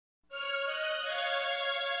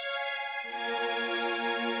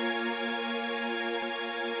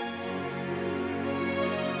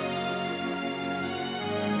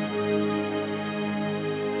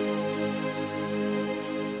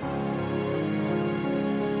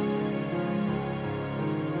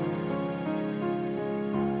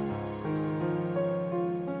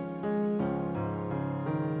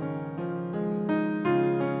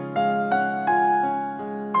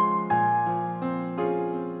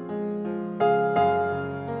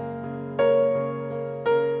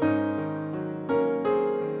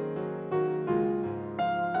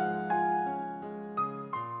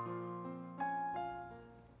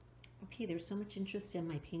there's so much interest in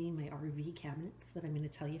my painting my RV cabinets that I'm going to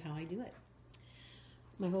tell you how I do it.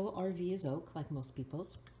 My whole RV is oak, like most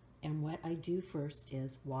people's, and what I do first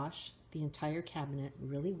is wash the entire cabinet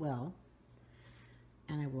really well,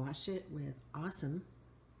 and I wash it with Awesome,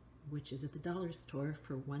 which is at the dollar store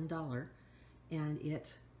for $1, and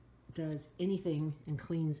it does anything and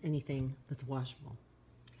cleans anything that's washable.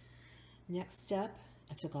 Next step,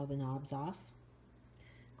 I took all the knobs off,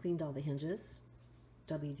 cleaned all the hinges,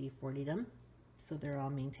 WD-40'd them so they're all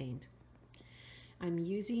maintained. I'm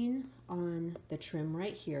using on the trim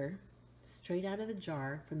right here, straight out of the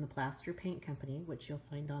jar from the Plaster Paint Company, which you'll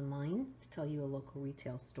find online to tell you a local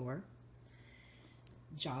retail store,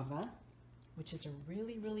 Java, which is a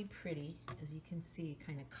really, really pretty, as you can see,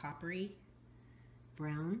 kind of coppery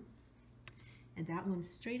brown. And that one's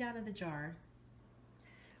straight out of the jar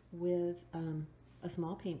with a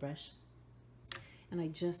small paintbrush. And I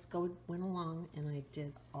just went along and I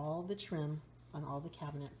did all the trim on all the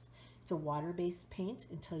cabinets. It's a water-based paint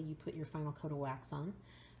until you put your final coat of wax on.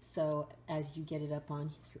 So as you get it up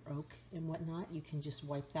on your oak and whatnot, you can just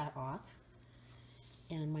wipe that off.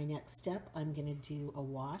 And my next step, I'm going to do a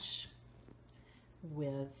wash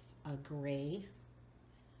with a gray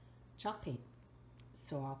chalk paint.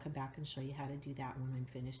 So I'll come back and show you how to do that when I'm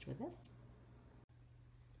finished with this.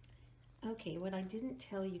 Okay, what I didn't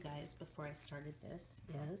tell you guys before I started this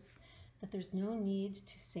is that there's no need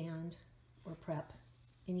to sand or prep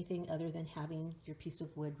anything other than having your piece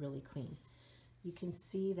of wood really clean. You can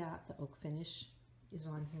see that the oak finish is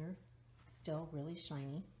on here, still really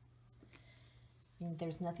shiny. And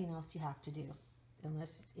there's nothing else you have to do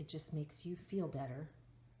unless it just makes you feel better,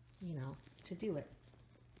 you know, to do it.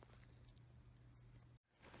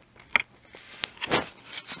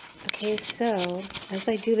 Okay, so as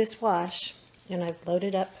I do this wash, and I've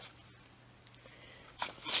loaded up,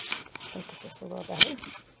 focus this a little better,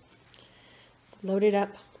 loaded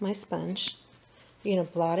up my sponge, you're going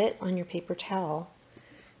to blot it on your paper towel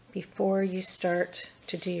before you start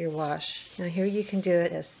to do your wash. Now here you can do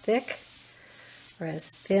it as thick or as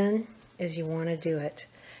thin as you want to do it.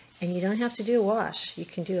 And you don't have to do a wash. You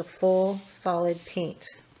can do a full solid paint,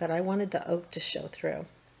 but I wanted the oak to show through.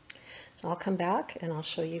 I'll come back and I'll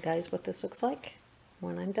show you guys what this looks like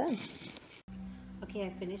when I'm done. Okay,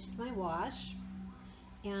 I finished my wash,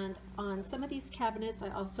 and on some of these cabinets I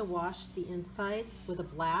also washed the inside with a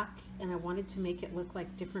black, and I wanted to make it look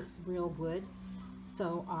like different real wood,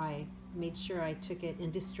 so I made sure I took it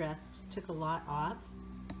in distressed, took a lot off,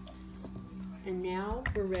 and now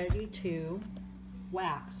we're ready to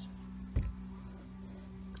wax.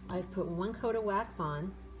 I put one coat of wax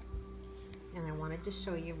on, and I wanted to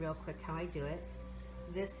show you real quick how I do it.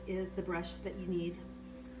 This is the brush that you need,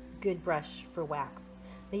 good brush for wax.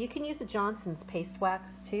 Now you can use a Johnson's paste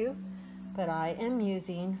wax too, but I am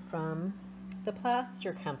using from the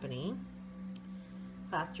Plaster Company.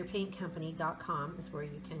 PlasterPaintCompany.com is where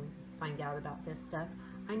you can find out about this stuff.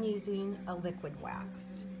 I'm using a liquid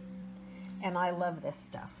wax, and I love this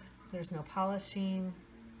stuff. There's no polishing,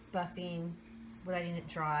 buffing, letting it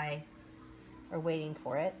dry, or waiting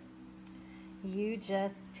for it. You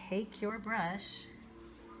just take your brush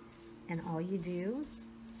and all you do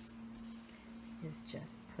is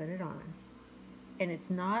just put it on. And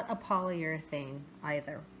it's not a polyurethane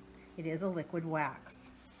either. It is a liquid wax.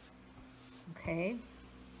 Okay?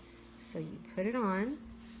 So you put it on.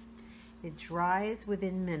 It dries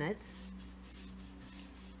within minutes.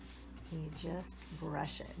 You just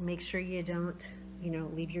brush it. Make sure you don't,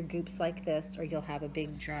 leave your goops like this, or you'll have a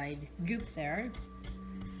big dried goop there.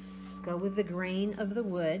 Go with the grain of the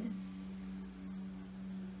wood.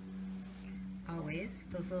 Always.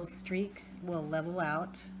 Those little streaks will level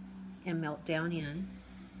out and melt down in.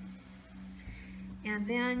 And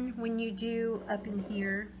then when you do up in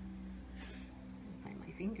here, find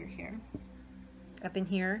my finger here, up in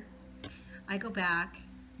here, I go back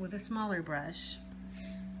with a smaller brush,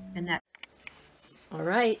 and that. All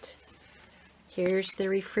right, here's the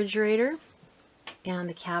refrigerator and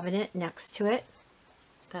the cabinet next to it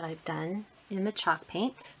that I've done in the chalk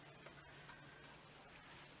paint.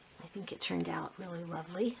 I think it turned out really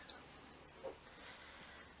lovely.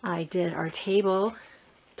 I did our table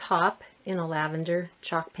top in a lavender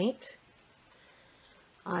chalk paint.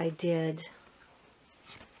 I did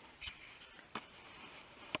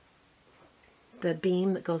the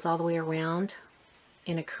beam that goes all the way around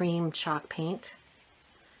in a cream chalk paint,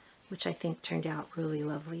 which I think turned out really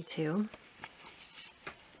lovely too.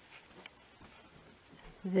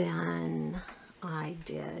 Then I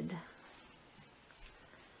did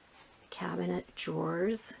cabinet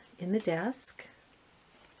drawers in the desk.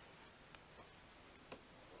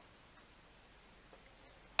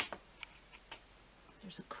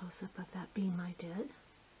 There's a close-up of that beam I did.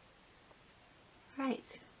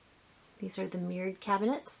 Right, these are the mirrored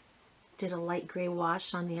cabinets. Did a light gray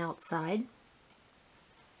wash on the outside.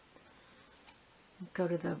 Go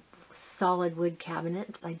to the solid wood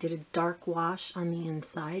cabinets. I did a dark wash on the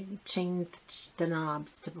inside, changed the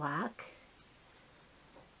knobs to black.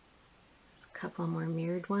 There's a couple more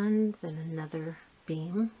mirrored ones and another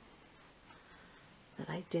beam that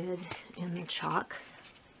I did in the chalk.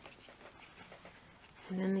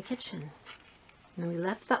 And then the kitchen. And we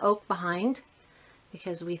left the oak behind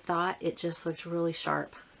because we thought it just looked really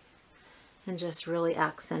sharp and just really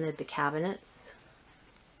accented the cabinets.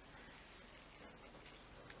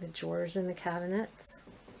 The drawers in the cabinets.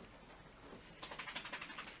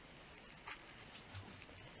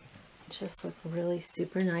 Just look really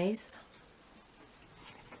super nice.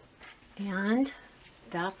 And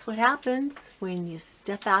that's what happens when you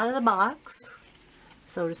step out of the box,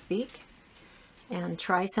 so to speak, and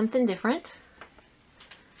try something different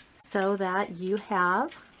so that you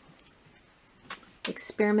have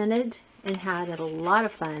experimented and had a lot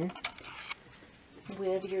of fun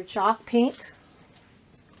with your chalk paint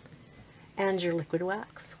and your liquid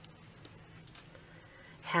wax.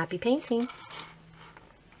 Happy painting!